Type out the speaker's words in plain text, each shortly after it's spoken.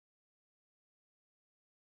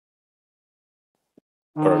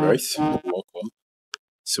Alright guys, welcome.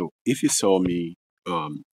 So if you saw me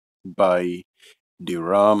buy the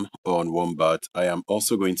RAM on Wombat, I am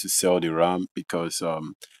also going to sell the RAM because I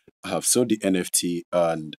have sold the NFT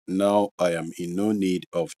and now I am in no need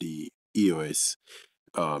of the EOS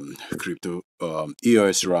crypto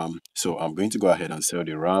EOS RAM. So I'm going to go ahead and sell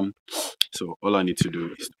the RAM. So all I need to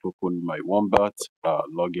do is to open my Wombat,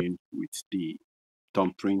 log in with the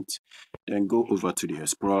thumbprint, then go over to the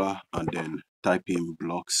Explorer and then type in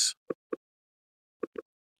blocks.io,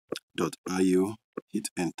 hit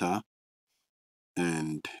enter,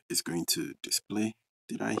 and it's going to display.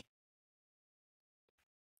 Did I?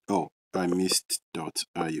 Oh, I missed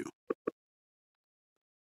 .io.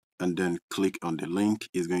 And then click on the link.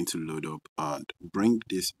 It's going to load up and bring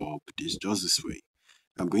this up just this way.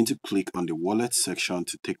 I'm going to click on the wallet section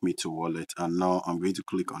to take me to wallet, and now I'm going to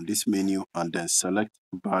click on this menu and then select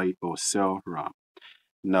buy or sell RAM.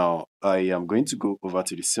 Now I am going to go over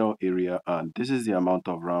to the sell area, and this is the amount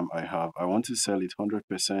of RAM I have. I want to sell it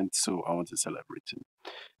 100%, so I want to sell everything.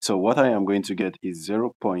 So what I am going to get is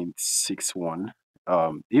 0.61.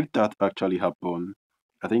 If that actually happened,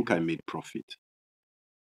 I think I made profit.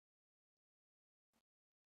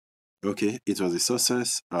 Okay, it was a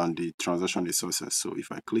success and the transaction is success. So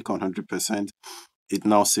if I click on 100%, it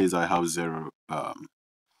now says I have zero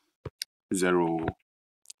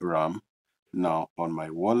RAM. Now on my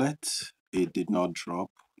wallet, it did not drop.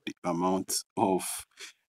 The amount of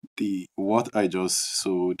the what I just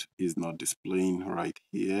sold is not displaying right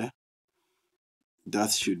here. That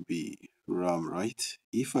should be RAM, right?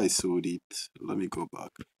 If I sold it, let me go back.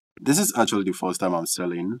 This is actually the first time I'm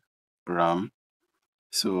selling RAM.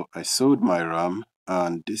 So I sold my RAM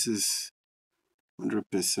and this is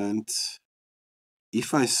 100%.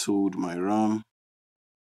 If I sold my RAM,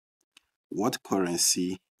 what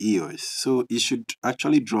currency? EOS. So it should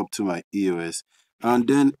actually drop to my EOS, and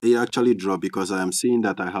then it actually dropped because I am seeing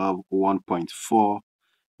that I have $1.4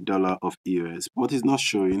 of EOS, but it's not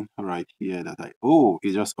showing right here that it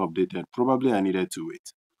just updated. Probably I needed to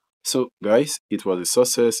wait. So guys, it was a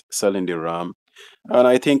success selling the RAM, and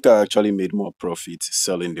I think I actually made more profit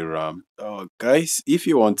selling the RAM. Guys, if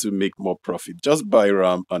you want to make more profit, just buy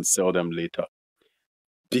RAM and sell them later,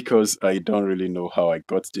 because I don't really know how I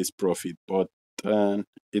got this profit, but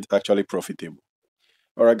it's actually profitable.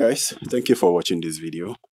 Alright guys, thank you for watching this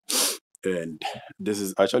video, and this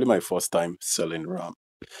is actually my first time selling RAM,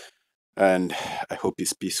 and I hope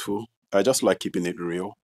it's peaceful. I just like keeping it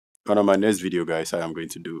real. And on my next video guys, I am going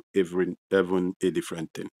to do even a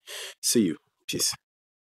different thing. See you. Peace.